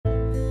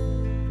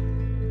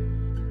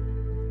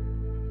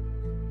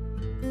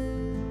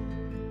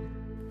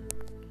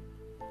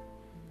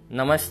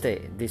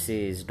Namaste, this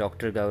is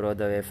Dr. Gaurav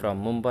Dave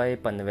from Mumbai,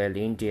 Panvel,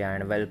 India,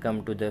 and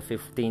welcome to the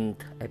 15th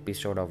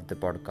episode of the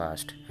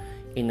podcast.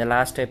 In the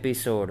last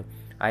episode,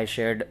 I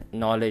shared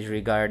knowledge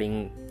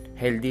regarding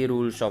healthy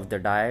rules of the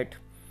diet.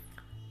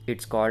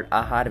 It's called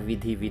Ahar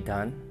Vidhi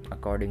Vidhan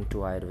according to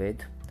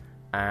Ayurveda,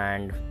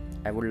 and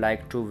I would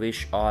like to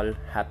wish all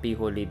happy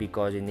Holi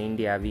because in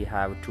India we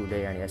have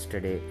today and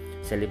yesterday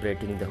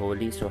celebrating the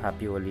Holi, so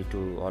happy Holi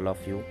to all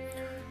of you.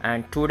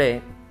 And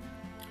today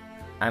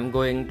I'm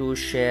going to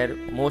share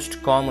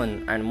most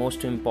common and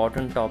most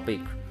important topic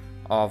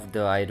of the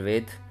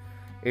Ayurveda.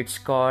 It's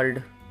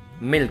called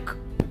milk,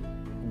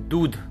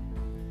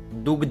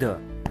 dugdha.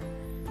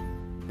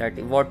 That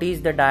what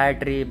is the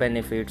dietary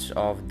benefits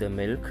of the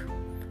milk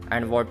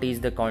and what is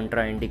the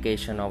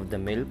contraindication of the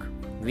milk,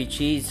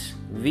 which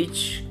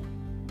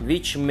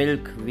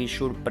milk we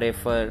should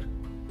prefer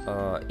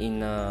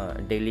in a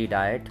daily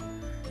diet,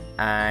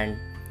 and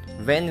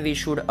when we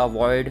should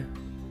avoid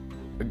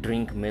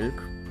drink milk.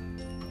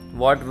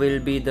 What will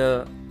be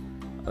the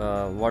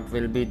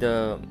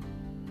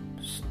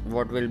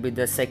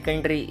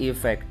secondary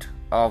effect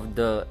of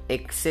the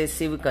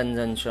excessive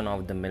consumption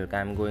of the milk? I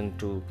am going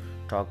to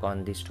talk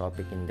on this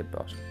topic in the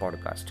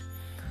podcast.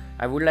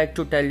 I would like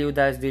to tell you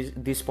that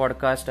this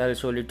podcast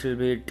also a little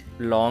bit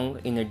long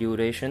in a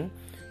duration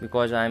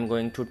because I am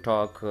going to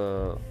talk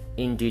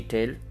in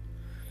detail,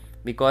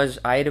 because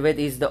Ayurveda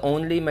is the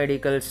only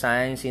medical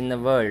science in the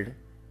world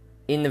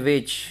in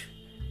which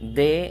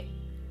they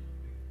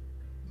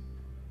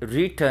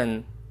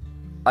written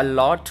a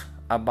lot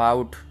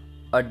about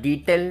a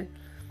detailed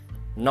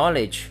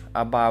knowledge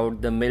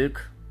about the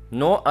milk.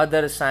 No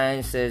other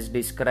sciences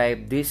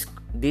describe this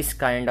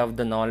kind of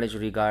the knowledge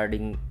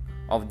regarding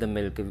of the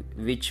milk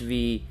which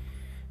we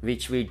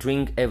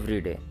drink every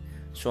day.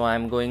 So I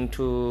am going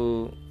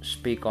to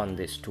speak on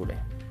this today.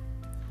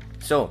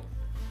 So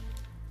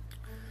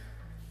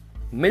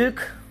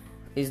milk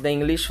is the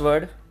English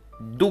word,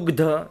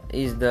 dugdha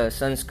is the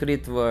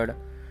Sanskrit word,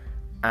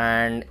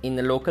 and in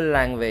the local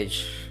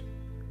language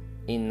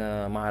in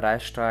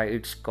Maharashtra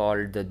it's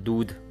called the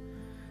doodh.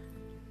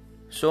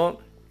 So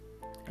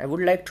I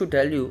would like to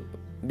tell you,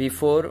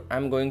 before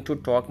I'm going to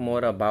talk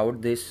more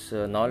about this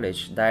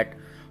knowledge, that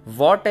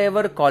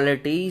whatever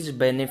qualities,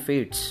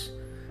 benefits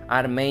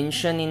are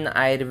mentioned in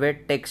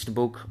Ayurveda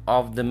textbook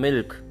of the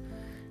milk,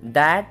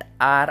 that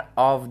are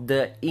of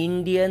the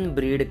Indian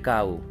breed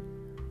cow.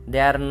 They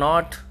are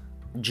not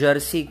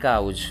Jersey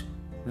cows,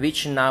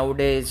 which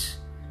nowadays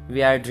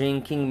we are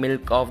drinking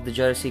milk of the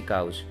Jersey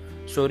cows.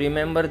 So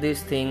remember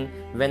this thing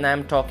when I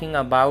am talking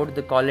about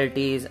the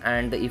qualities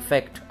and the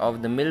effect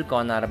of the milk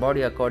on our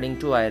body according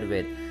to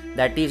Ayurveda.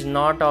 That is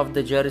not of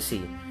the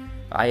Jersey.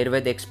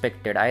 Ayurveda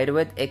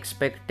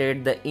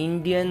expected the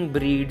Indian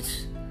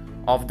breeds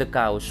of the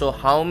cow. So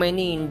how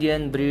many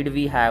Indian breed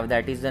we have?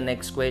 That is the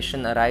next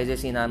question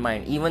arises in our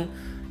mind.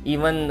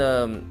 Even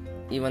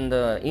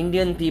the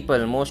Indian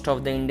people, most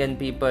of the Indian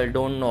people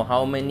don't know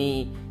how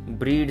many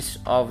breeds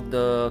of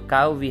the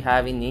cow we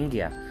have in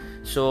India.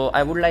 So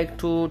I would like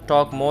to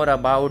talk more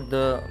about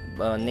the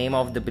name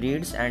of the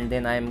breeds, and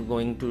then I'm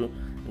going to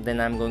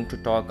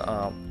talk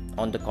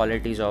on the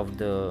qualities of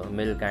the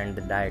milk and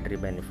the dietary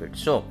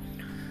benefits. So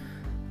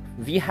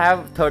we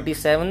have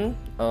 37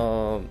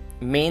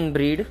 main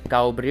breed,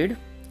 cow breed.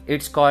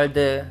 It's called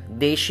the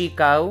Deshi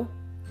cow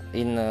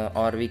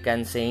or we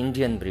can say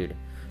Indian breed.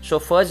 So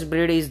first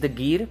breed is the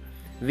Gir,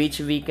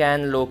 which we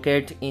can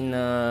locate in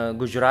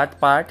Gujarat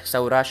part,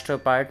 Saurashtra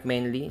part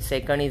mainly.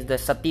 Second is the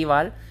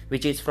Satiwal,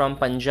 which is from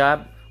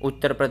Punjab,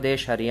 Uttar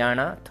Pradesh,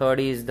 Haryana. Third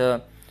is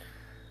the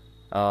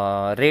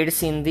Red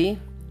Sindhi.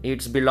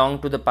 It's belong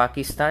to the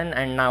Pakistan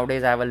and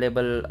nowadays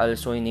available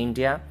also in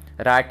India.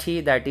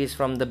 Rathi, that is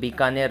from the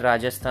Bikaner,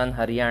 Rajasthan,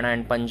 Haryana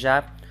and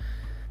Punjab.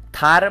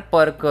 Thar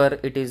Parkar,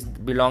 it is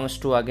belongs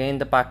to again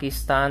the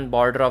Pakistan,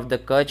 border of the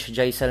Kutch,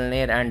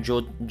 Jaisalmer and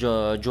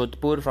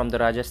Jodhpur from the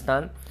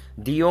Rajasthan.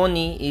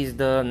 Dioni is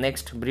the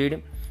next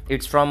breed.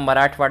 It's from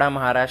Marathwada,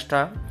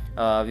 Maharashtra,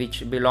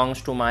 which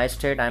belongs to my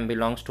state. I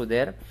belongs to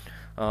there.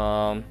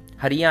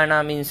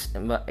 Haryana means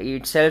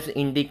itself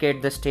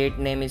indicate the state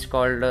name is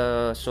called.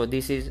 So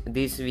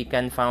this we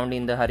can found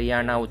in the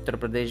Haryana, Uttar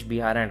Pradesh,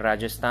 Bihar and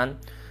Rajasthan.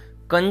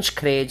 Kanch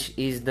Krej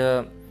is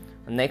the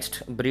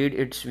next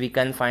breed. We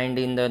can find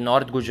in the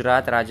North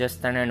Gujarat,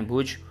 Rajasthan and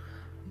Bhuj.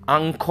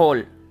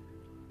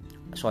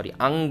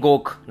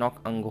 Angok,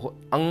 not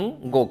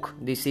Angok.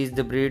 This is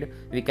the breed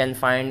we can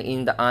find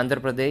in the Andhra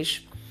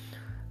Pradesh.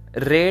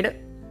 Red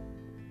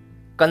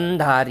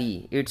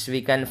Kandhari,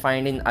 we can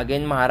find in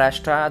again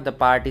Maharashtra. The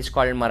part is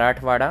called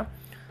Marathwada.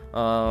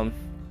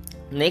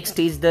 Next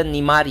is the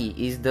Nimari,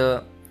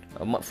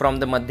 from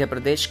the Madhya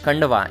Pradesh.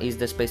 Khandwa is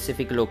the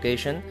specific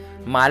location.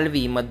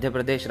 Malvi, Madhya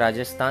Pradesh,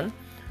 Rajasthan.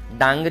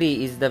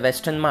 Dangri is the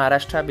western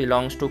Maharashtra,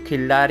 belongs to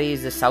Khildari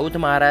is the south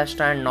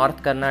Maharashtra and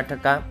north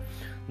Karnataka.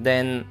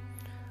 Then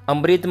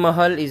Amrit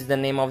Mahal is the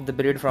name of the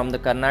breed from the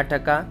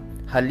Karnataka.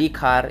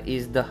 Halikhar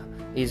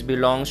is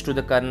belongs to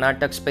the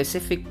Karnataka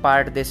specific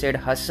part. They said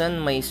Hassan,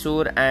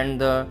 Mysore and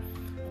the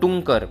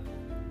Tunkar.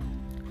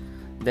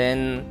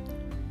 Then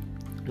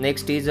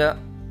Next is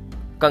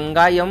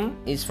Kangayam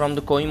is from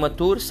the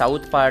Coimbatore,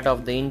 south part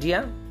of the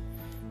India.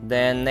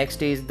 Then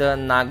next is the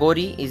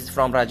Nagori is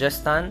from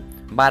Rajasthan,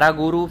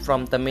 Baraguru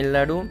from Tamil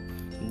Nadu,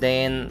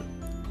 then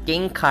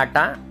King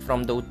Khata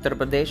from the Uttar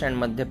Pradesh and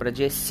Madhya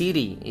Pradesh.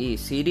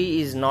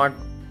 Siri is not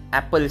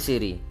apple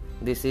Siri.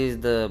 This is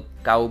the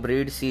cow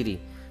breed Siri.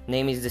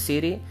 Name is the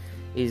Siri.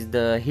 Is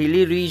the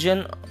hilly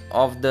region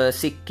of the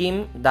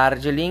Sikkim,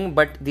 Darjeeling,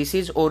 but this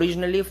is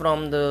originally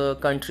from the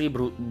country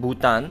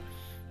Bhutan.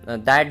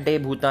 That day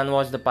Bhutan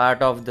was the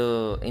part of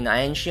the, in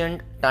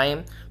ancient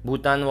time,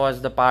 Bhutan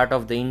was the part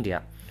of the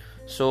India.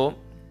 So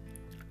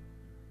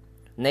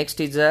next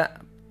is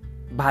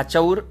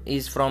Bhachaur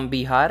is from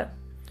Bihar.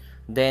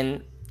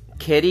 Then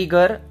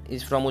Kherigar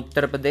is from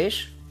Uttar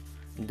Pradesh.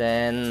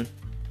 Then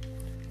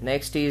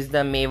next is the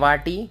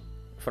Mewati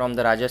from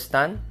the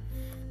Rajasthan.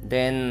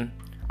 Then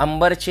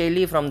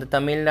Ambarcheli from the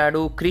Tamil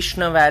Nadu.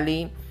 Krishna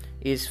Valley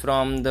is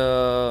from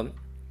the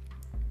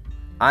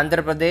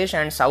Andhra Pradesh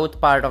and south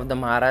part of the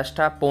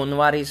Maharashtra.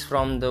 Ponwar is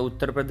from the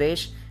Uttar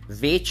Pradesh.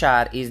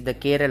 Vechar is the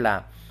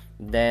Kerala.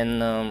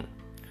 Then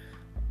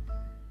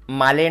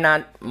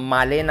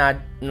Malenadu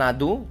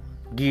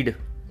Gid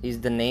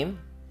is the name,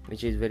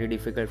 which is very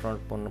difficult for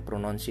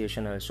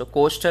pronunciation also.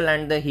 Coastal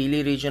and the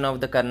hilly region of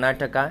the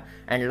Karnataka,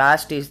 and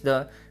last is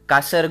the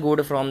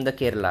Kasargod from the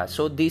Kerala.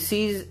 So this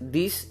is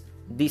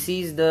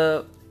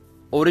the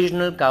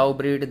original cow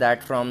breed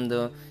that from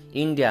the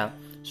India.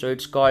 So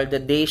it's called the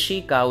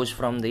Deshi cows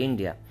from the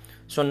India.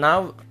 So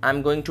now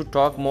I'm going to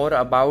talk more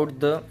about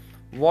the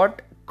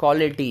what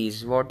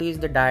qualities, what is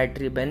the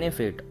dietary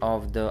benefit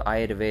of the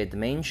Ayurveda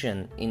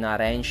mentioned in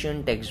our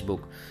ancient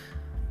textbook.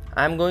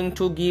 I'm going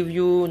to give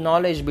you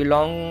knowledge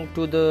belong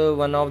to the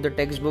one of the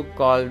textbook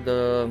called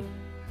the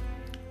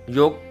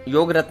Yog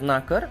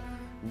Ratnakar,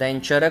 then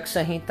Charak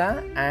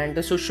Samhita and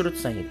the Sushrut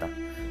Samhita.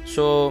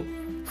 So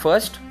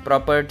first,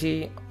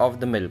 property of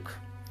the milk.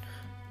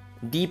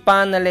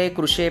 Deepanale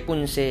krushe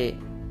punse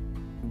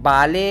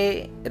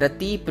bale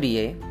rati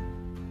priye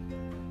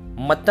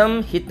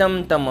matam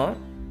hitam tama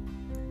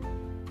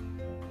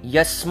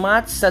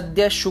yasmat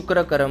sadya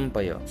shukra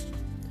karampaya.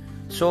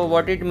 So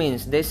what it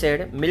means, they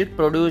said milk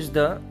promotes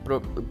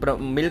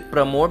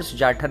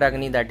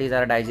Jatharagni, that is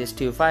our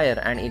digestive fire,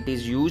 and it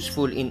is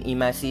useful in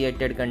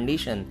emaciated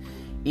condition,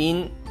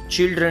 in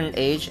children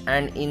age,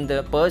 and in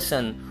the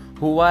person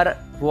who are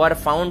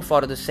found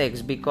for the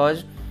sex,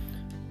 because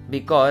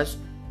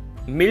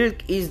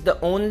milk is the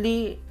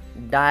only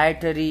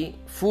dietary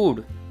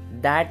food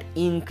that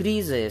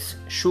increases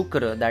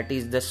shukra, that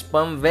is the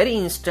sperm, very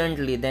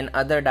instantly than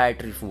other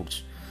dietary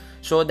foods.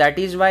 So that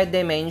is why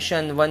they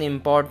mention one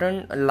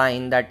important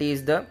line, that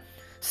is the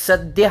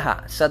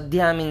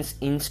sadhya means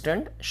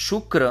instant,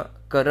 shukra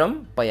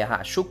karam payaha.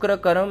 Shukra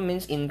karam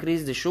means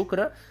increase the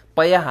shukra,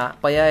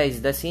 paya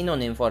is the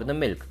synonym for the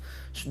milk.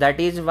 So that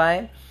is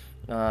why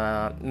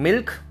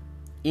milk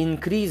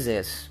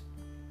increases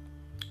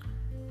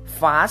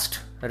fast,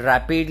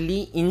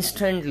 rapidly,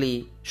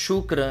 instantly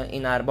shukra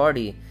in our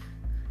body.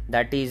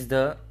 That is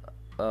the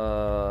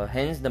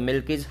hence the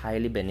milk is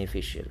highly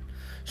beneficial.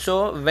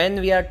 So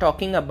when we are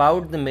talking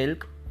about the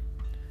milk,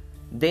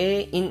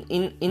 they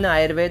in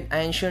Ayurveda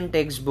ancient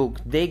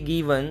textbook, they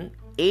given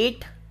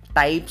 8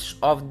 types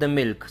of the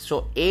milk.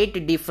 So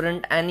 8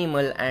 different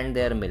animal and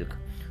their milk.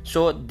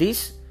 So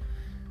this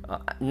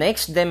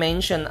next they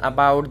mention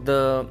about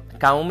the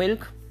cow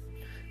milk.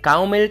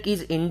 Cow milk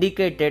is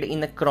indicated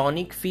in a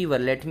chronic fever.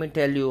 Let me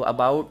tell you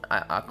about,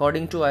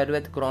 according to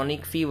Ayurveda,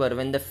 chronic fever,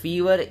 when the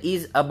fever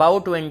is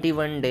about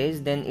 21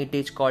 days, then it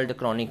is called the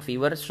chronic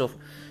fever. So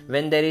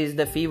when there is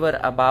the fever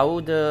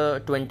above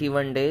the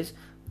 21 days,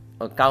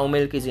 cow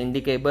milk is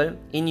indicable.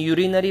 In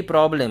urinary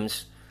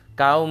problems,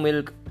 cow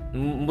milk,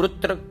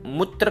 mutra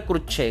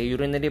kruche,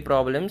 urinary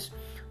problems,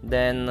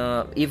 then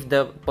if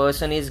the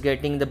person is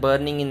getting the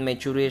burning in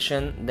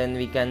maturation, then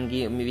we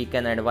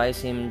can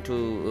advise him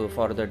to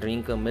further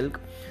drink milk.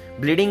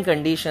 Bleeding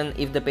condition,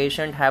 if the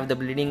patient have the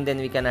bleeding, then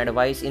we can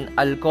advise in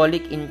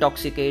alcoholic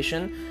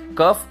intoxication,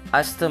 cough,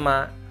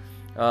 asthma.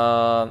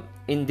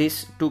 In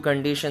these 2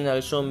 conditions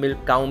also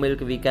cow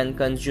milk we can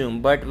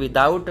consume, but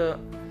without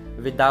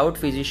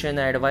physician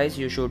advice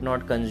you should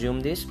not consume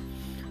this.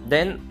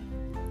 Then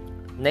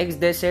next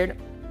they said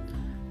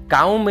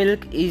cow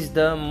milk is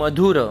the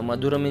madhura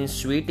means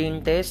sweet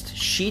in taste,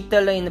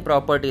 shitala in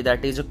property,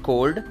 that is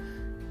cold.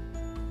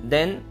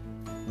 Then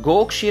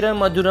gokshira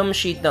madhuram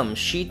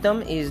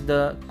shitam is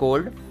the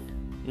cold.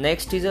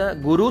 Next is a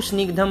guru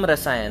snigdham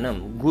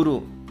rasayanam.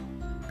 Guru,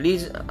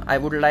 please, I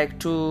would like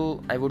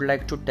to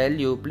tell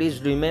you,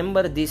 please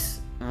remember this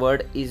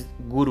word is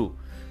guru.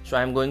 So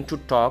I am going to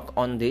talk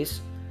on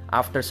this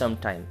after some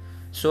time.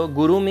 So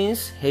guru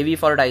means heavy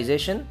for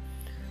digestion.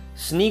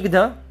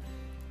 Snigdha,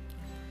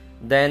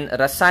 then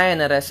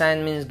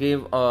rasayan means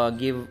give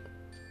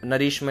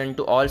nourishment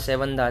to all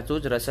 7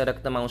 dhatus, rasa,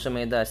 rakta, mausa,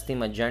 meda, asti,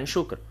 majja and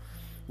shukra.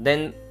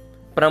 Then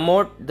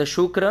promote the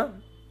shukra.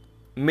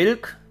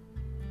 Milk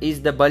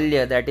is the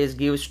balya, that is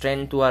give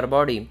strength to our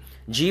body.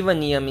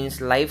 Jivaniya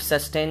means life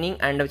sustaining,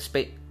 and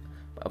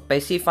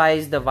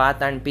pacifies the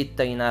vata and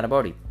pitta in our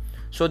body.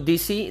 So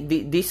this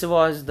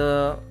was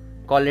the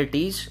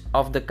qualities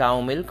of the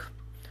cow milk.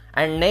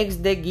 And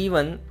next they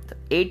given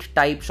 8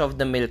 types of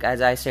the milk,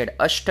 as I said,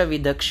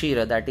 Ashtavidha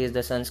Kshira, that is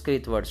the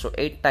Sanskrit word. So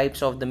 8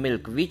 types of the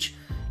milk, which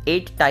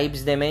 8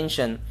 types they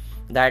mention,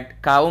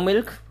 that cow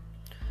milk,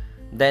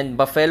 then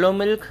buffalo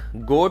milk,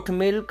 goat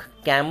milk,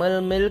 camel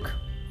milk,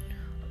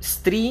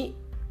 stree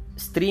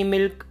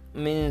milk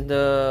means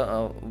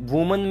the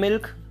woman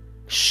milk,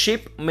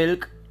 sheep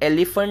milk,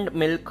 elephant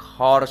milk,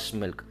 horse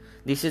milk.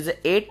 This is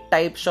 8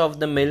 types of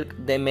the milk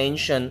they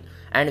mention,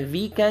 and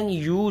we can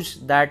use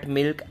that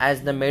milk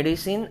as the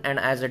medicine and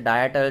as a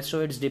diet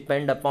also. It's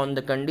depend upon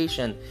the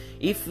condition.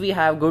 If we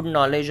have good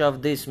knowledge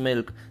of this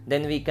milk,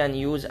 then we can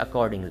use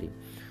accordingly.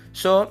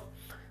 So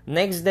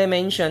next they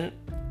mention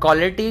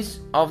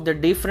qualities of the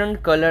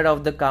different color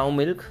of the cow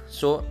milk.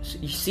 So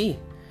you see,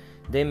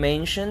 they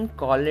mention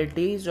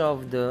qualities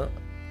of the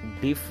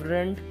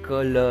different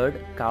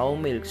colored cow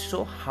milk.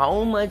 So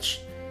how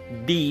much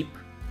deep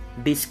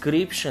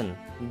description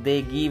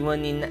they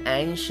given in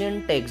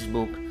ancient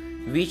textbook,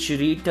 which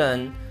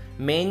written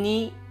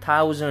many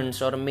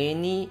thousands or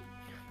many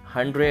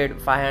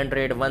 100,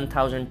 500,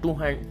 1000,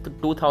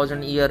 200,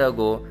 2000 year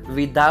ago,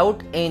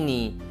 without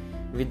any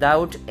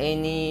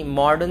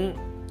modern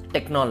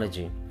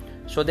technology.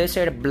 So they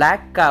said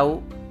black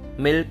cow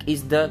milk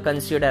is the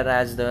considered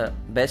as the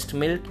best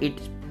milk. It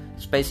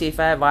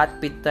specify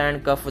vat, pitta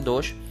and kapha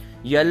dosh.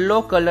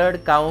 Yellow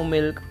colored cow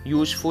milk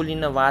useful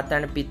in a vata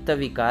and pitta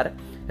vikar.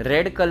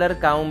 Red color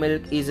cow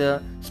milk is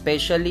a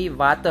specially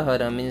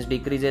vatahara, means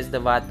decreases the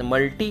vata.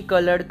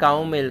 Multicolored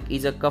cow milk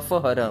is a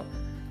kafakara,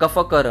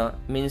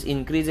 means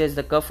increases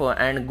the kapha.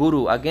 And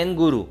guru, again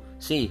guru,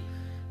 see,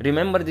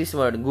 remember this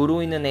word guru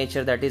in the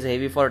nature, that is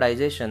heavy for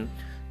digestion.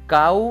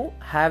 Cow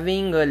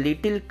having a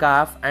little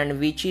calf and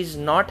which is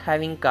not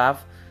having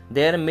calf,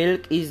 their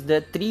milk is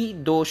the 3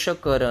 dosha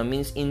kara,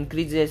 means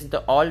increases the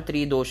all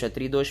 3 dosha.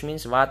 3 dosha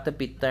means vata,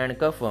 pitta and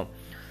kapha.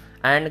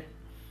 And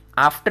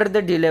after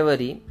the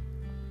delivery,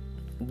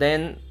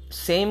 then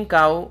same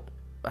cow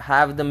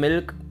have the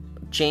milk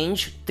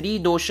change 3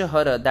 dosha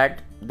hara,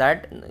 that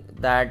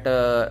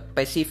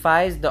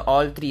pacifies the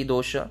all 3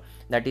 dosha,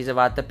 that is a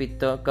vata,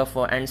 pitta,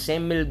 kapha, and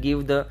same milk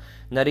give the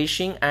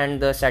nourishing and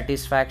the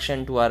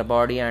satisfaction to our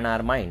body and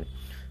our mind.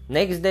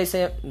 Next they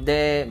say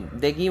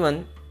they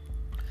given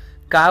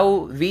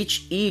cow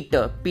which eat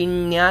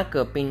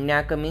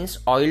pinyaka means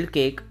oil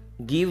cake,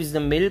 gives the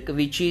milk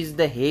which is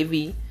the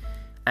heavy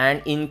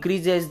and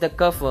increases the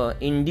kapha,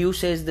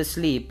 induces the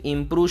sleep,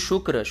 improves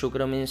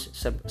shukra means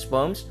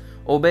sperms,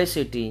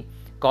 obesity,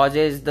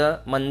 causes the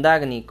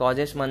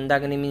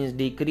mandagni means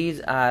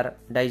decrease our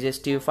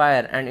digestive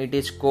fire, and it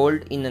is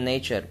cold in the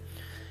nature.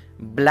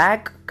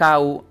 Black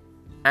cow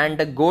and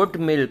the goat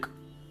milk,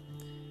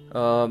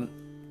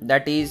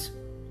 that is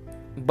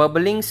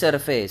bubbling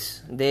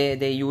surface,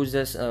 they use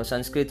this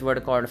Sanskrit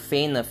word called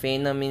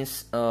fena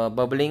means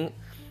bubbling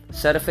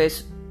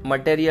surface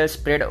material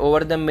spread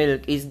over the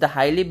milk, is the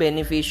highly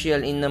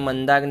beneficial in the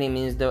mandagni,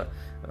 means the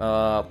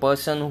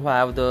person who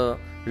have the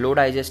low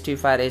digestive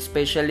fire,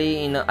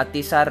 especially in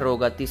atisar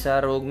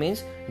rog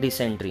means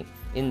dysentery.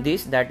 In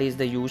this, that is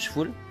the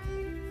useful.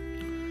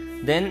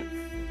 Then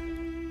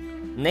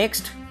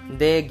next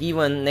they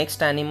given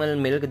next animal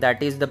milk,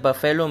 that is the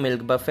buffalo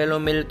milk. Buffalo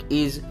milk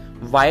is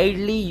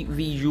widely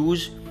we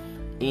use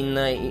in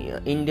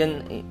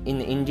Indian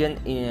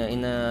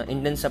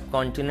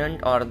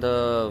subcontinent, or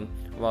the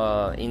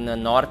in the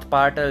north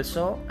part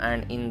also,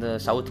 and in the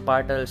south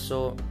part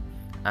also,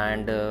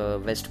 and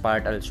west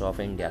part also of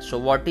India. So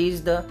what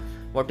is the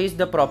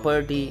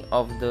property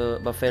of the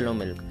buffalo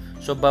milk?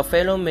 So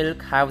buffalo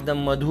milk have the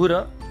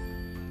madhura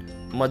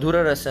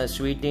rasa,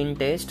 sweet in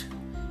taste.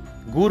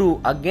 Guru,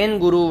 again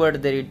guru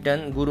word they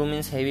written. Guru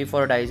means heavy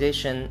for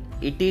digestion.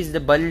 It is the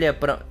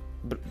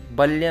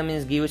balya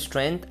means give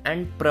strength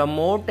and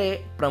promotes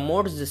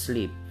the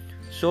sleep.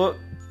 So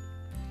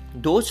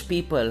those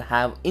people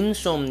have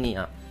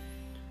insomnia,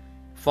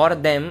 for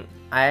them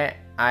I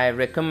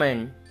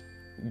recommend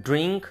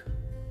drink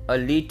a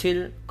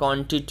little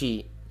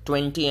quantity,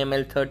 20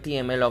 ml 30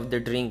 ml of the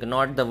drink,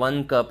 not the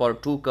 1 cup or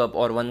 2 cup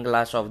or 1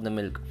 glass of the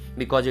milk,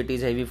 because it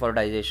is heavy for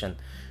digestion.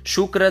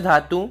 Shukra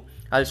dhatu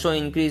also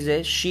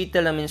increases.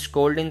 Shitala means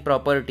cold in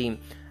property.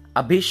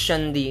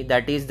 Abhishandi,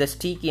 that is the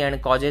sticky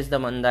and causes the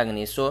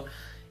mandagni. So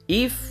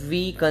if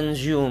we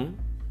consume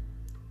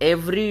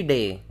every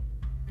day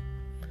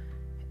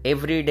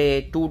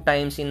 2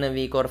 times in a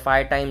week or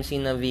 5 times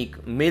in a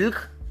week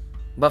milk,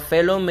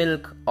 buffalo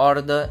milk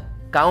or the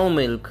cow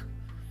milk,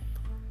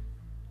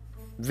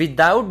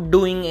 without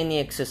doing any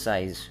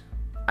exercise,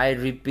 I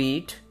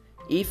repeat,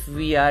 if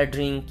we are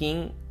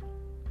drinking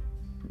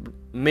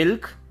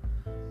milk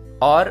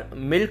or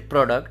milk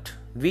product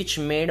which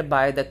made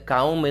by the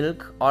cow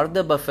milk or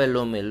the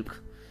buffalo milk,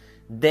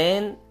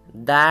 then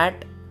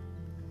that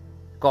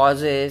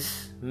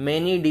causes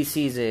many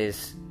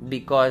diseases,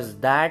 because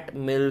that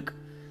milk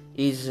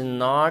is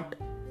not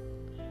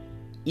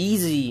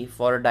easy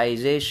for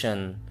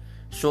digestion.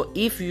 So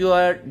if you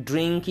are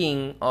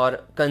drinking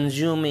or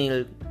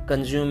consuming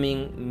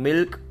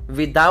milk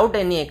without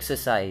any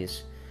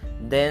exercise,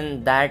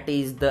 then that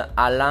is the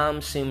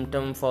alarm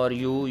symptom for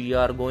you. You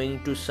are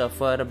going to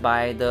suffer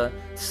by the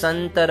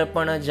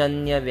Santarpana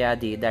Janya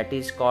Vyadhi, that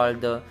is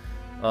called the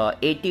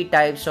 80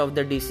 types of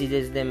the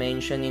diseases they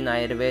mention in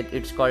Ayurveda.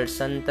 It's called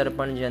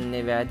Santarpan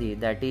Janya Vyadhi,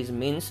 that is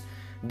means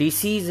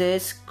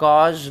diseases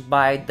caused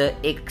by the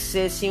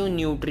excessive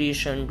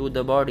nutrition to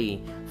the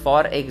body.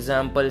 For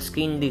example,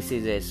 skin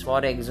diseases,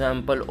 for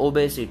example,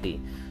 obesity.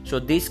 So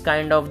this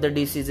kind of the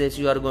diseases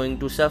you are going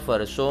to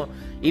suffer. So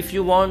if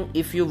you want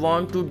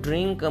to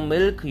drink a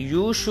milk,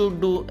 you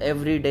should do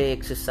everyday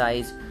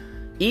exercise.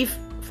 If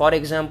for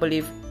example,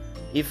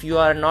 if you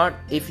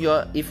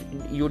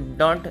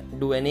don't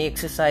do any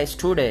exercise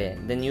today,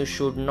 then you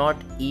should not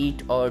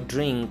eat or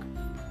drink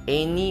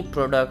any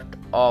product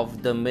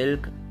of the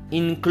milk,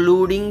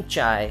 including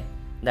chai,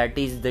 that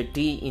is the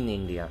tea in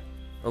India.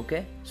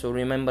 Okay, so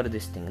remember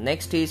this thing.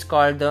 Next is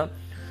called the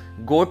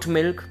goat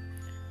milk.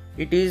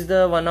 It is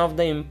the one of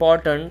the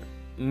important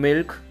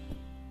milk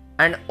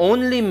and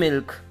only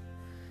milk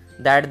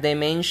that they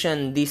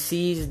mention. This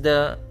is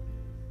the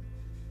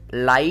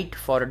light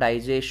for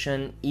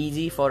digestion,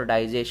 easy for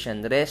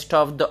digestion. The rest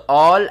of the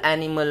all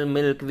animal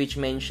milk which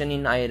mentioned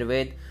in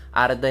Ayurveda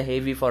are the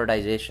heavy for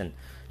digestion.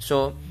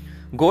 So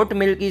goat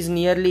milk is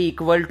nearly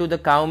equal to the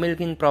cow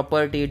milk in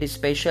property. It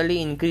especially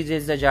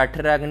increases the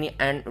Jaఠragni,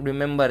 and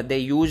remember they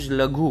use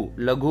laghu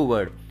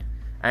word,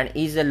 and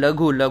is a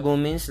laghu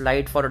means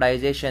light for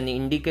digestion,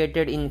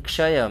 indicated in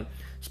Kshaya.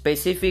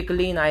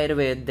 Specifically in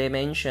Ayurveda they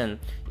mention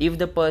if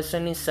the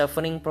person is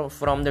suffering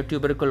from the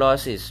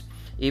tuberculosis,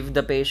 if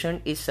the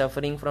patient is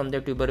suffering from the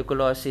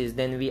tuberculosis,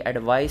 then we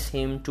advise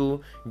him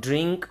to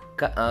drink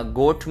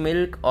goat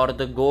milk or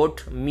the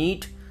goat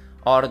meat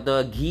or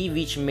the ghee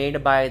which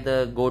made by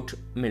the goat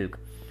milk.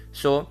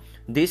 So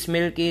this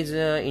milk is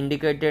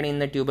indicated in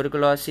the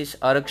tuberculosis.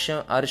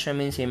 Arsha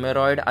means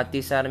hemorrhoid,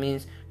 Atisar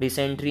means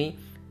dysentery,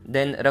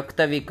 then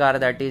Rakta Vikar,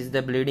 that is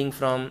the bleeding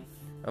from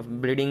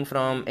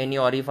any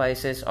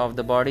orifices of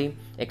the body,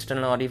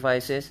 external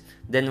orifices,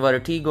 then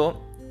vertigo,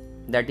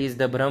 that is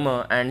the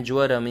Brahma, and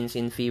Jwara means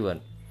in fever.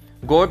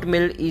 Goat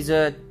milk is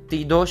a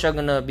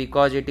Tridoshagna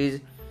because it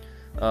is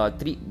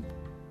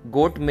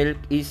goat milk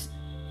is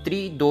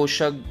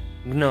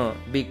Tridoshagna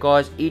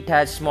because it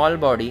has small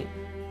body.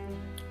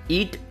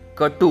 Eat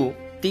katu,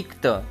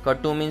 tikta.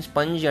 Katu means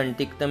pungent,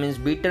 tikta means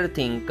bitter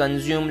thing.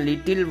 Consume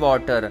little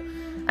water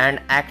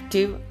and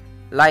active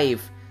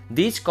life.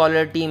 This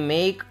quality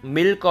make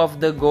milk of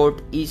the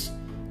goat is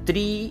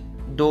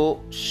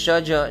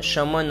Tridoshaja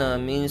Shamana,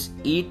 means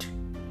it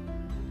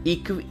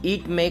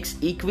makes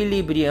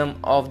equilibrium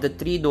of the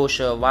three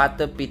dosha,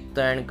 Vata,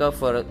 Pitta and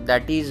Kapha.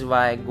 That is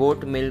why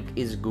goat milk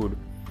is good.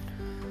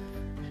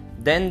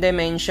 Then they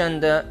mention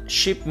the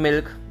sheep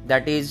milk,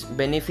 that is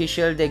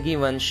beneficial. They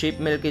given sheep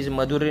milk is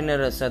Madhurina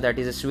Rasa, that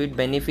is a sweet,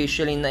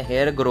 beneficial in the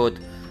hair growth.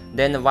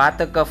 Then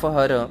Vata, Kapha,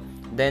 Hara,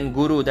 then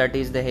Guru, that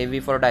is the heavy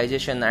for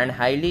digestion and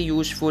highly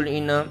useful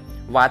in a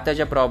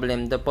Vataja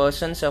problem. The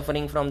person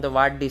suffering from the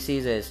Vat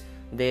diseases,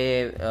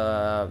 they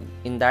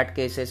in that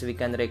cases we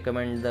can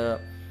recommend the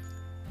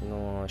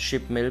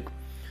sheep milk.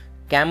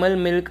 Camel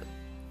milk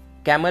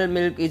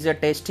is a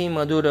tasty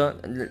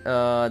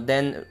madhura,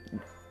 then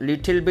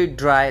little bit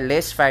dry,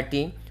 less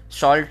fatty,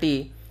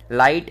 salty,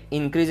 light,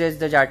 increases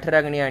the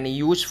Jaఠragni, and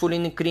useful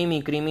in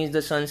creamy. Creamy is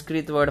the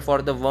Sanskrit word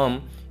for the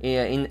worm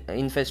in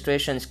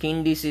infestation,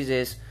 skin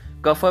diseases,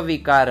 Kapha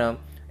Vikara,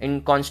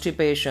 in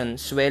constipation,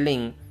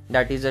 swelling,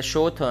 that is a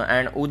Shotha,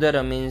 and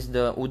Udara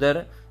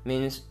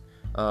means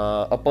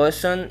a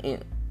person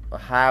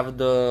have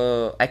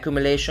the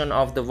accumulation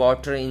of the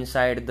water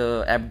inside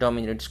the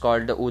abdomen. It's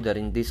called the Udar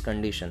in this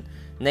condition.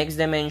 Next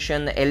they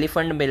mention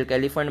elephant milk.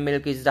 Elephant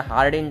milk is the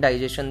hard in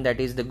digestion, that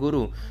is the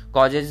Guru.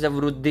 Causes the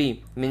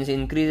Vruddhi, means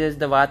increases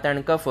the Vata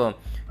and Kapha.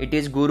 It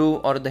is Guru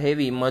or the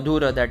heavy.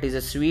 Madhura, that is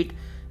a sweet.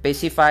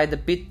 Pacify the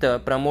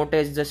Pitta,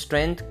 promotes the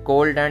strength,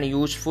 cold, and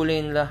useful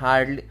in the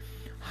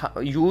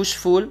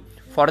useful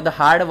for the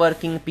hard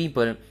working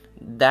people.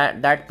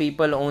 That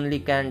people only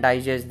can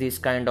digest this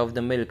kind of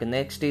the milk.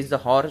 Next is the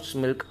horse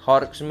milk.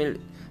 Horse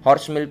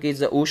milk is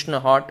the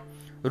Ushna, hot,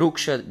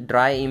 Ruksha,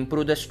 dry,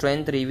 improve the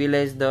strength,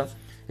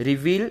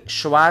 reveal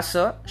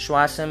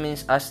Shwasa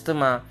means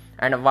asthma,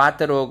 and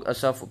Vata rog,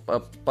 a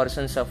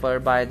person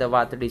suffered by the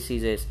Vata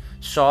diseases.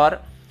 Sour,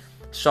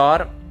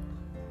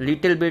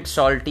 little bit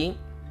salty,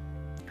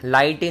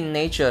 light in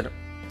nature,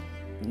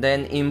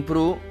 then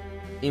improve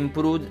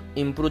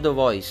the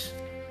voice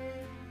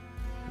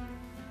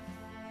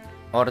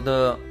or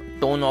the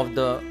tone of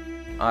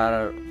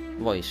our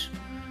voice.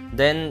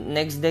 Then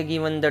next they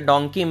given the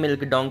donkey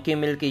milk. Donkey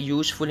milk is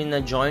useful in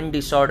a joint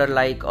disorder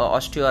like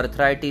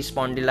osteoarthritis,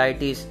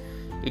 spondylitis.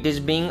 It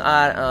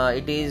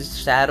is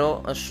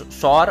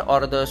sour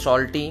or the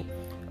salty,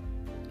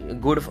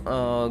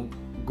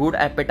 good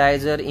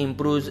appetizer,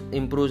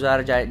 improves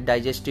our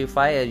digestive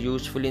fire,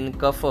 useful in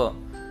kapha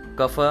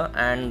kapha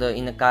and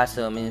in a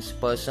kasa means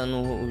person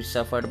who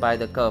suffered by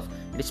the cough.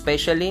 It is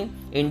specially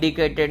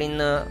indicated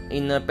in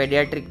a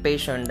pediatric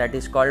patient, that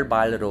is called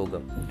Bal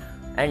Roga.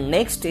 And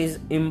next is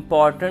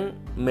important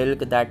milk,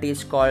 that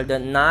is called the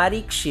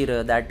Nari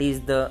Kshira, that is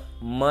the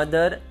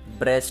mother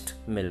breast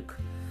milk.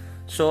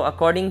 So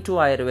according to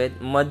Ayurveda,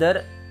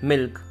 mother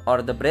milk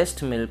or the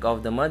breast milk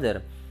of the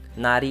mother,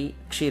 Nari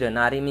Kshira,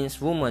 Nari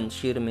means woman,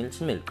 Kshira means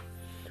milk.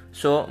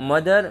 So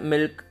mother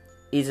milk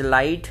is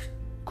light,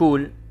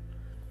 cool,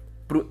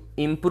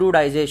 improve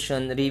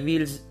digestion,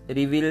 reveals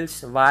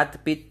Vata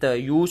Pitta,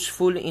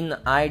 useful in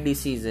eye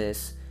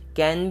diseases,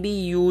 can be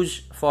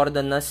used for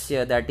the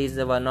nasya, that is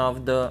the one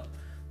of the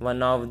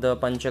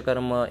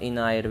panchakarma in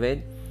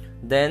Ayurveda.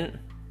 Then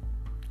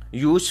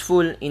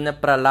useful in a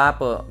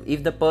pralapa,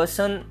 if the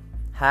person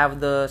have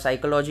the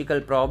psychological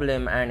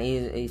problem and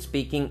is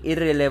speaking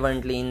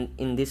irrelevantly,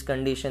 in this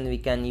condition we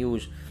can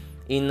use.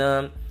 In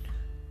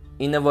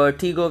a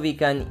vertigo we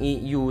can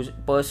use.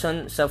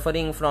 Person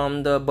suffering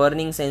from the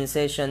burning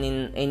sensation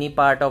in any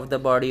part of the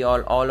body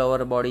or all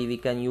over body, we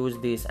can use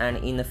this. And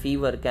in a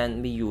fever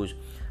can be used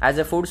as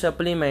a food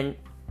supplement,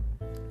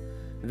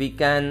 we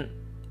can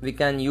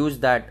use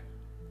that.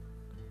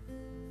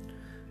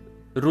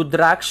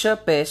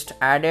 Rudraksha paste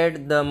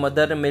added the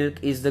mother milk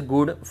is the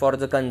good for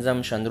the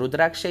consumption.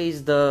 Rudraksha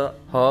is the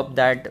herb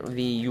that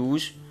we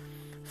use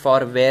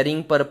for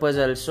wearing purpose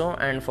also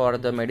and for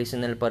the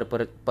medicinal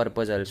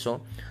purpose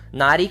also.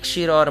 Nari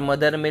Kshira or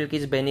mother milk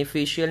is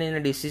beneficial in a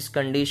disease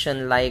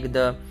condition like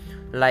the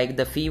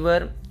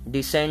fever,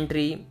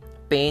 dysentery,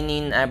 pain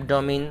in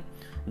abdomen.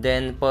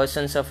 Then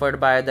person suffered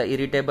by the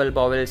irritable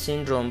bowel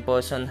syndrome,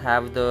 person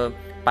have the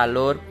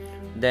pallor,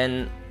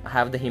 then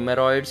have the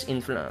hemorrhoids,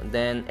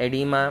 then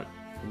edema,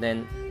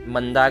 then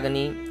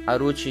mandagani,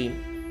 aruchi.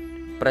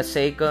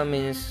 Praseka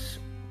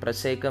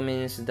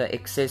means the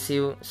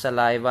excessive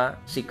saliva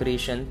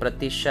secretion.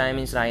 Pratishaya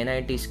means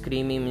rhinitis.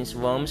 Creamy means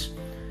worms.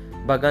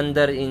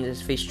 Bhagandar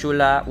is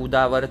fistula,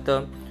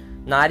 udavarta.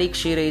 Nari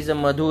Kshira is a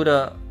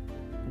madhura.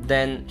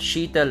 Then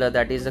shitala,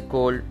 that is a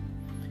cold.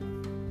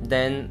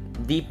 Then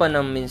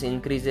Deepanam means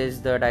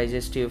increases the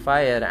digestive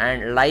fire,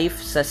 and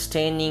life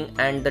sustaining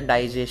and the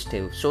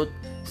digestive. So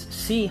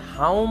see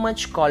how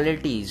much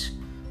qualities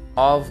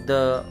of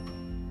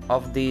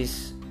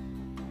this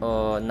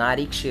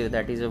Nari Kshira,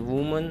 that is a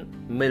woman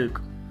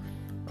milk,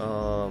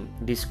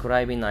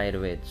 describe in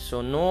Ayurveda.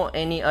 So no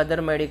any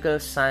other medical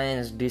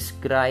science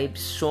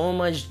describes so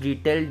much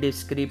detailed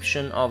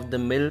description of the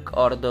milk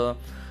or the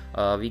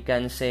we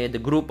can say the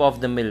group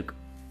of the milk.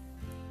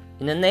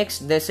 In the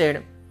next they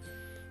said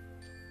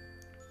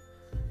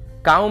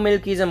cow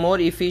milk is a more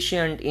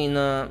efficient in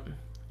a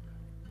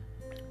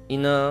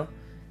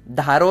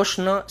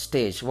Dharoshna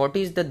stage. What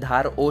is the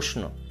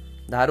Dharoshna?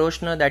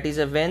 Dharoshna, that is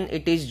when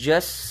it is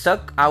just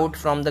sucked out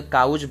from the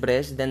cow's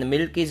breast, then the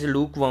milk is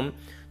lukewarm,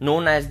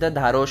 known as the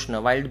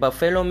Dharoshna. While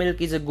buffalo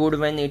milk is good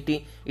when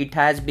it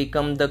has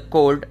become the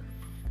cold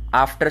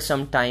after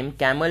some time.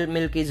 Camel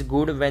milk is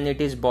good when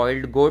it is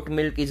boiled. Goat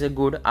milk is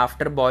good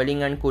after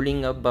boiling and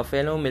cooling up.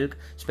 Buffalo milk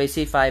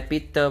specify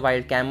Pitta,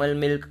 while camel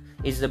milk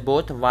is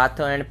both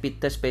Vata and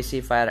Pitta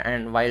specifier,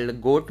 and while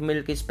goat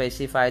milk is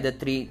specify the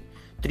three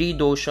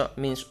dosha,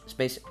 means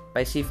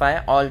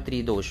specify all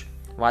three dosha,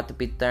 Vata,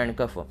 Pitta and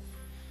Kapha.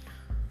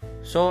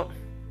 So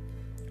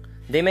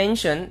they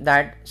mention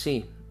that,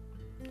 see,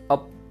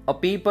 a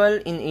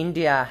people in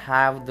India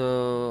have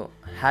the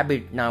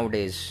habit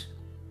nowadays,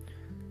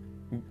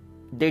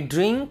 they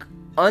drink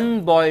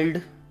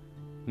unboiled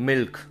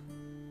milk.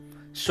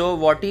 So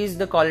what is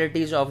the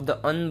qualities of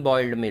the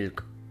unboiled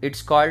milk?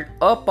 It's called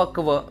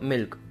apakva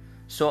milk.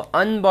 So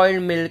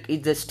unboiled milk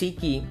is the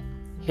sticky,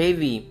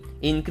 heavy,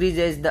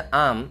 increases the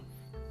arm.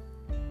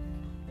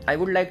 I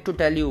would like to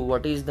tell you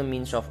what is the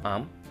means of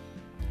arm.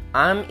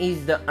 Arm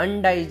is the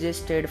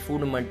undigested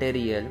food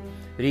material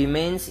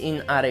remains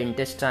in our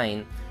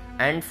intestine,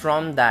 and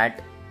from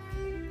that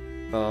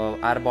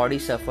our body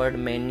suffered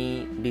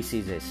many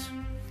diseases.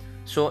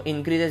 So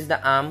increases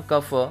the arm,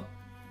 kapha.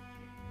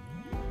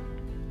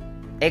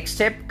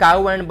 Except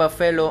cow and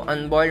buffalo,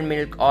 unboiled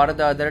milk or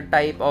the other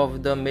type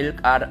of the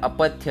milk are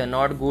apathya,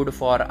 not good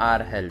for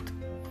our health.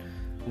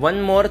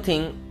 One more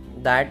thing,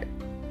 that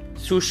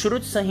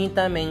Sushrut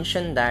Samhita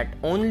mentioned that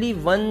only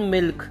one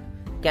milk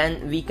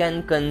we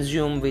can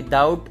consume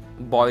without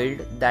boiled,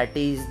 that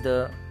is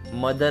the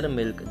mother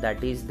milk,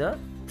 that is the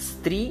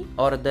Stri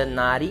or the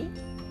Nari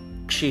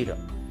Kshira.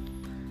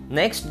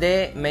 Next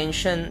they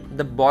mention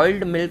the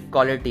boiled milk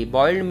quality.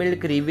 Boiled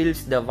milk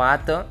reveals the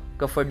Vata,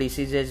 Kapha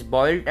diseases.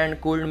 Boiled and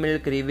cooled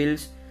milk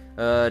relieves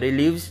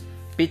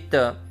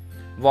Pitta.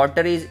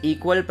 Water is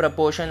equal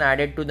proportion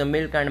added to the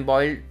milk, and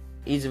boiled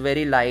is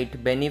very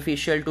light,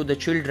 beneficial to the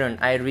children.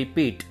 I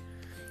repeat,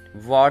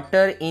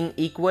 water in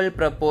equal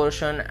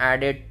proportion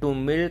added to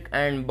milk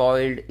and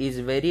boiled is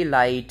very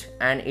light,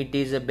 and it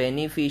is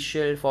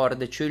beneficial for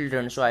the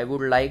children. So I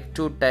would like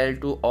to tell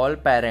to all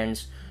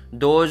parents,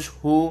 those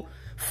who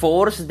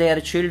force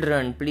their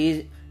children,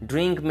 please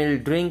drink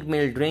milk,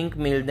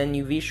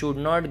 then we should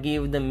not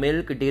give the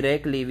milk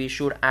directly. We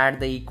should add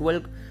the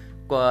equal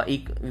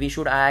we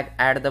should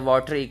add the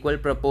water equal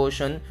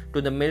proportion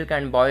to the milk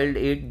and boil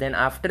it. Then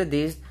after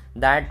this,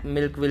 that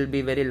milk will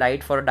be very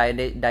light for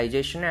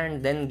digestion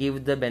and then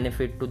give the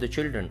benefit to the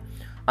children.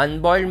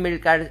 Unboiled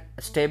milk are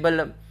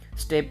stable up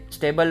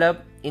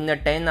in the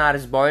 10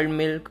 hours. Boiled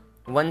milk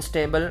 1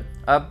 stable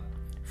up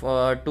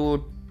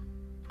to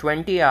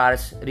 20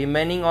 hours.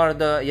 Remaining or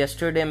the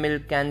yesterday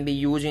milk can be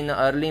used in the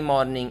early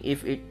morning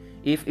if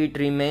it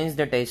remains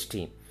the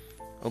tasty.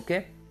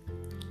 Okay,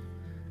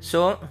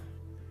 so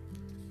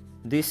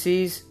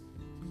it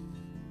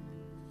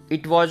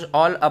was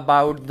all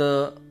about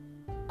the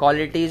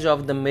qualities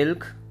of the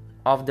milk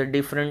of the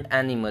different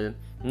animal.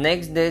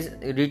 Next, there's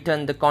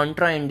written the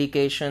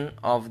contraindication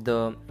of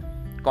the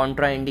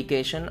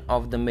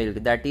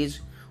milk, that is,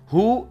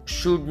 who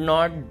should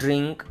not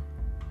drink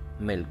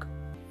milk.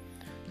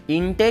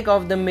 Intake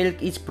of the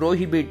milk is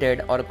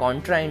prohibited or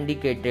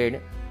contraindicated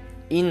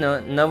in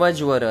a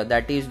Navajwara,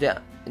 that is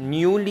the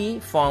newly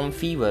formed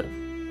fever.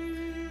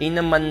 In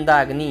a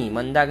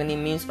Mandagni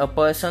means a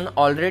person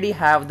already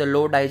have the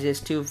low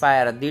digestive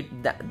fire,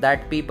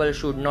 that people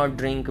should not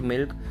drink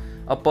milk.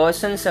 A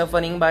person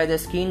suffering by the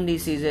skin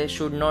diseases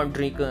should not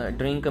drink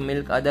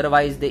milk,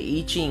 otherwise the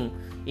itching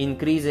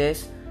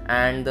increases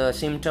and the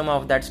symptom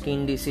of that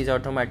skin disease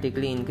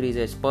automatically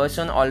increases.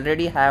 Person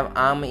already have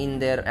arm in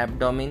their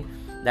abdomen,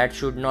 that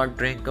should not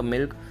drink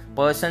milk.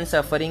 Person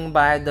suffering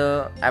by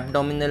the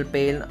abdominal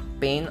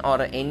pain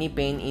or any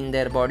pain in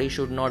their body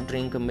should not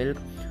drink milk.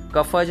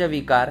 Kaphaja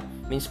vikar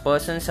means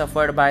person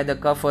suffered by the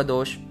kapha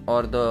dosh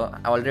or the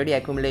already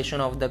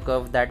accumulation of the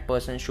cough, that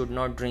person should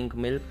not drink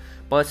milk.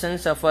 Person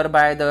suffer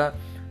by the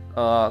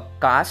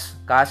kas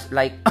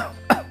like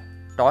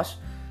toss,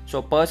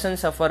 so person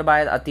suffer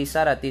by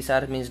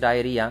atisar means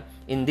diarrhea.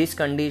 In this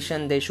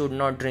condition they should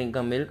not drink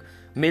milk.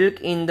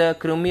 Milk in the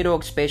krimi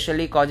rog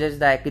specially causes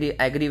the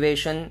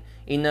aggravation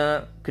in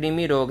a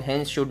krimi rog,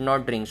 hence should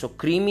not drink. So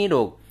krimi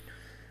rog,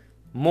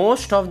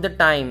 most of the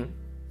time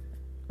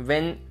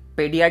when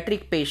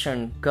pediatric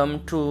patient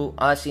come to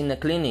us in a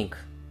clinic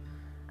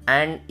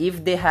and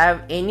if they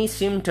have any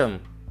symptom,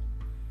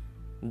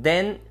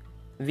 then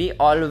we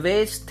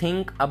always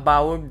think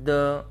about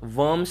the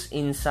worms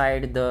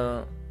inside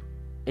the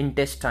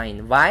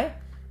intestine. Why?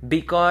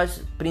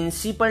 Because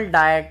principal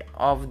diet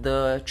of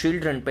the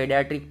children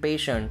pediatric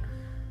patient,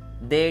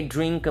 they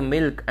drink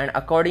milk, and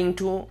according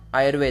to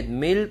Ayurveda,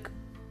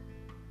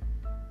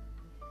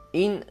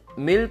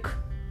 milk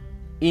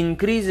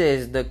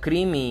increases the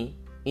creamy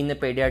in a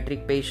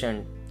pediatric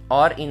patient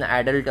or in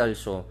adult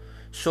also.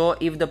 So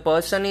if the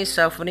patient is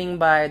suffering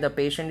by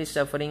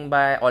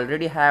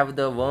already have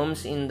the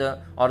worms in the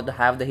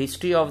have the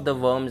history of the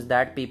worms,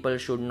 that people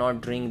should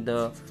not drink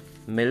the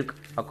milk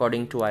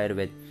according to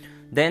Ayurveda.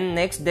 Then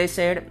next they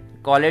said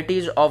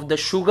qualities of the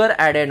sugar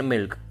added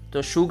milk.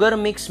 So sugar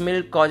mixed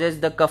milk causes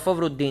the kapha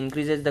vruddhi,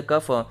 increases the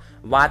kapha.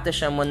 Vata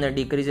shamana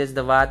decreases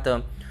the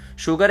vata.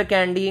 Sugar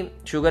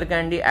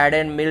candy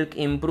added milk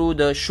improve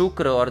the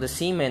shukra or the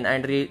semen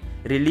and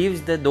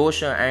relieves the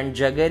dosha, and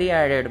jaggery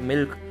added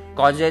milk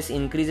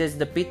increases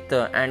the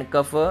pitta and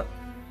kapha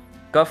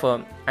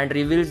and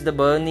reveals the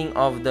burning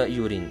of the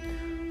urine.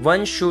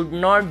 One should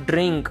not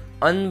drink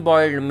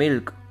unboiled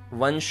milk.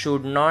 One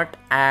should not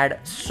add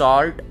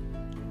salt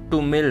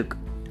to milk,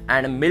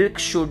 and milk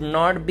should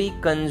not be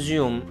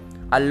consumed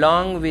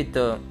along with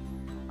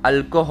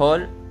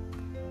alcohol.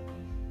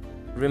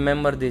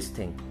 Remember this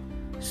thing.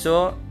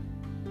 So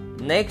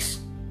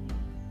next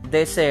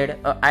they said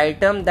an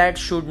item that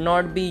should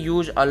not be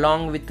used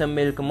along with the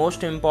milk,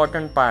 most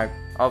important part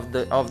of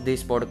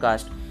this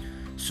podcast.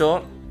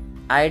 So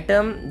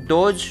item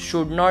those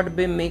should not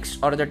be mixed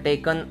or the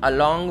taken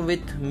along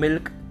with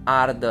milk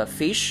are the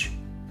fish,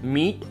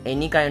 meat,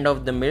 any kind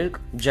of the milk,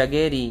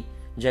 jaggery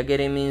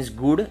means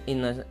good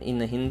in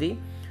Hindi,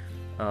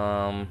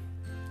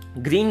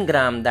 green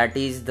gram, that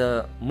is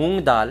the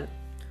moong dal.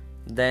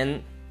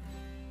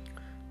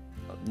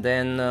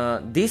 Then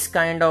this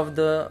kind of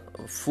the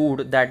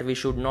food that we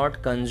should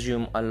not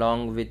consume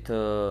along with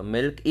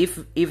milk.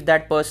 If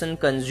that person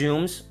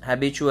consumes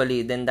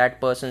habitually, then that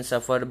person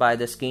suffered by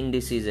the skin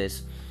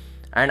diseases.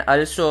 And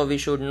also we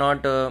should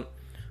not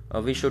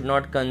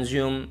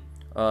consume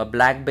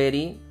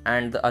blackberry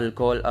and the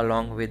alcohol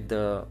along with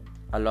the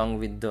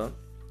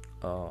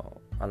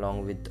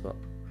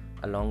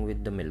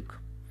milk.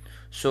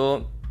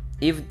 So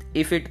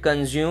if it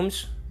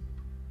consumes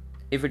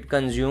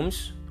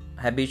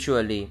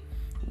habitually,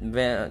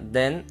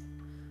 then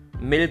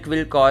milk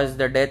will cause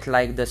the death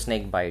like the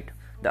snake bite.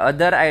 The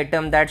other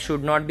item that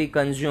should not be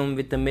consumed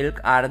with the milk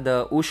are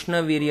the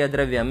ushna virya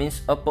dravya,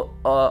 means a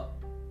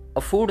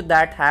food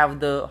that have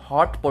the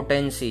hot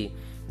potency,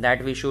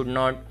 that we should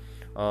not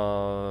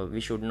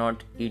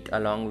eat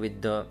along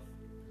with the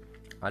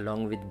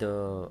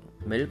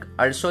milk.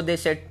 Also they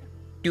said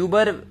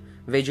tubercular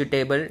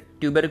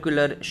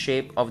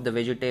shape of the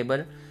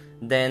vegetable.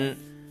 Then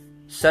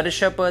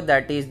sarshapa,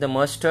 that is the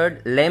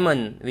mustard.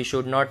 Lemon we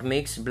should not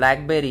mix.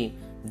 Blackberry.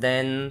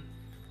 Then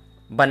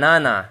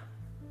banana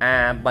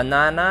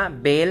banana,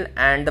 bale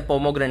and the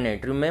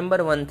pomegranate.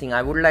 Remember one thing,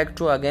 I would like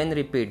to again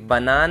repeat,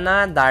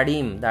 banana,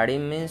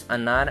 dadim means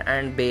anar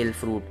and bale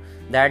fruit,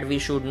 that we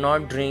should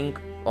not drink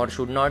or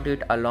should not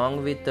eat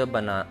along with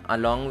the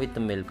along with the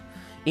milk.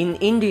 In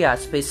India,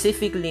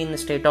 specifically in the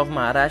state of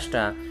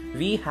Maharashtra,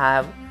 we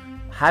have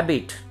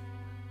habit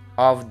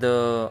of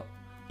the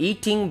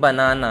eating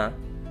banana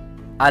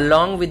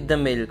along with the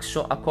milk.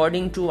 So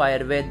according to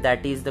Ayurveda,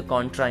 that is the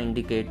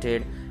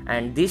contraindicated,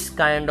 and this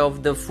kind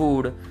of the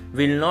food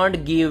will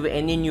not give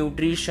any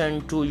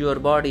nutrition to your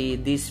body.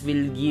 This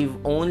will give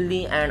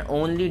only and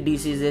only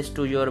diseases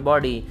to your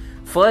body.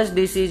 First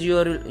disease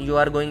you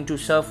are going to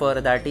suffer,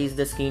 that is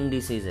the skin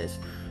diseases.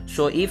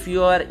 So if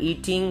you are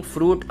eating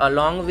fruit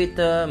along with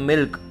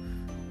milk,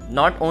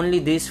 not only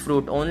this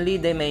fruit, only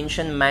they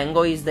mention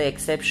mango is the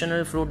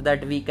exceptional fruit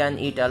that we can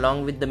eat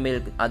along with the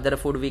milk. Other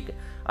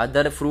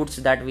fruits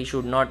that we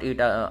should not eat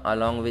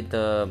along with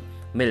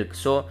milk.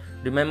 So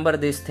remember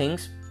these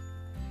things.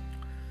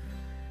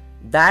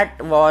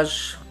 That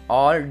was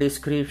all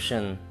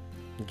description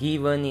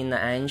given in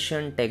the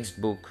ancient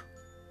textbook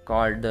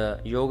called the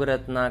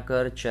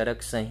Yogaratnakar, Charak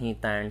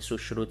Samhita and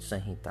Sushrut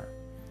Samhita.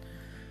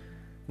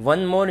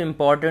 One more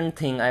important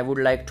thing I would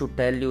like to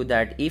tell you,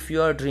 that if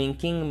you are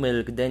drinking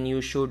milk, then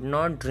you should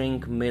not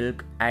drink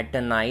milk at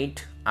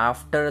night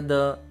after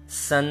the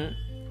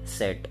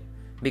sunset,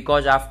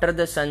 because after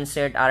the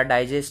sunset our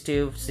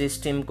digestive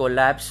system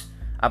collapse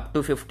up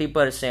to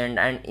 50%,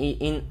 and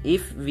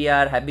if we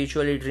are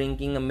habitually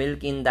drinking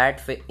milk in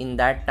that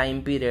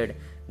time period,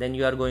 then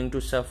you are going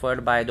to suffer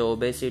by the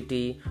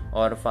obesity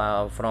or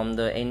from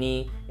the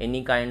any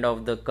kind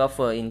of the cough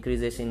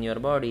increases in your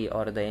body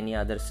or the any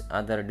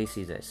other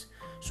diseases.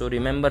 So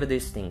remember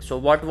this thing. So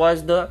what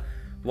was the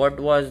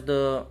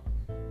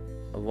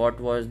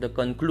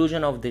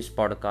conclusion of this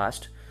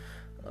podcast?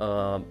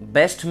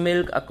 Best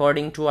milk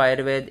according to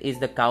Ayurveda is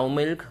the cow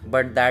milk,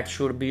 but that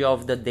should be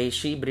of the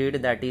Deshi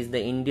breed, that is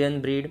the Indian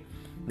breed.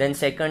 Then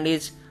second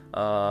is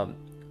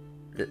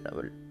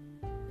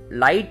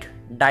light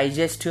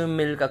digestive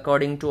milk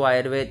according to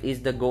Ayurveda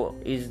is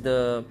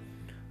the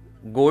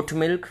goat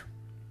milk.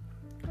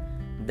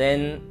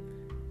 Then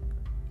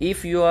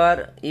if you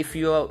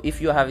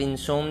have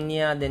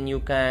insomnia, then you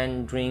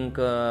can drink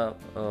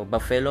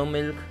buffalo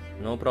milk,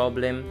 no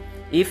problem.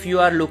 If you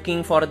are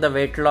looking for the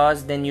weight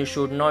loss, then you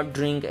should not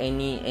drink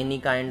any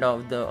kind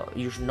of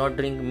you should not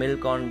drink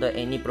milk on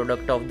any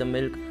product of the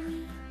milk.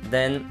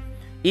 Then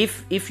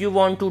if you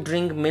want to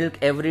drink milk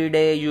every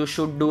day, you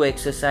should do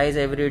exercise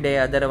every day,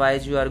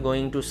 otherwise you are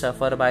going to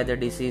suffer by the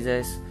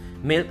diseases.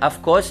 Milk,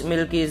 of course,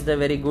 milk is the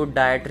very good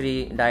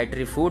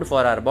dietary food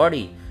for our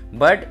body,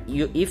 but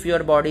if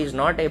your body is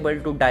not able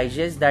to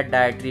digest that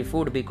dietary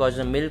food, because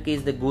the milk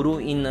is the guru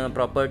in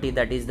property,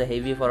 that is the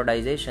heavy for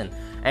digestion,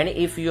 and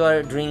if you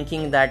are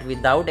drinking that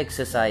without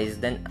exercise,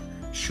 then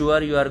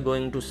sure you are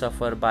going to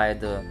suffer by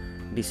the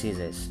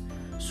diseases.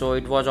 So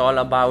it was all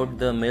about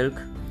the milk.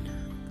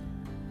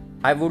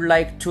 I would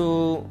like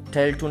to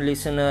tell to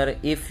listener,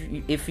 if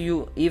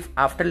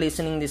after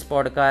listening this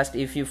podcast,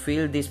 if you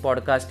feel this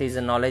podcast is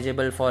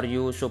knowledgeable for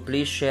you, so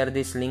please share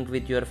this link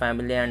with your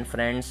family and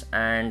friends,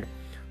 and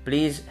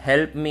please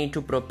help me to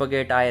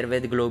propagate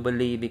Ayurveda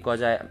globally,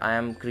 because I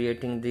am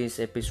creating this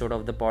episode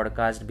of the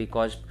podcast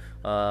because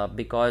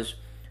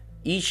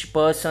each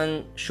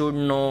person should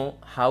know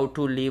how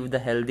to live the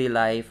healthy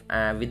life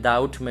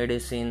without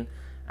medicine,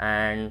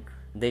 and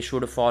they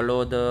should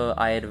follow the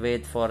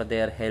Ayurveda for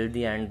their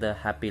healthy and the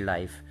happy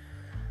life.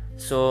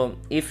 So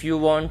if you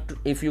want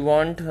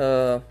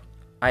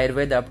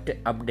Ayurveda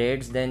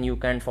updates, then you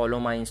can follow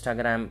my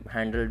Instagram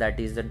handle, that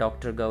is the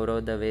Dr.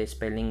 Gaurav. The way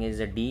spelling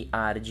is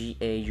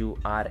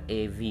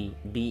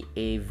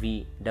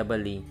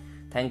DrGauravDAVEE.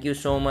 Thank you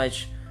so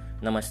much.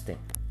 Namaste.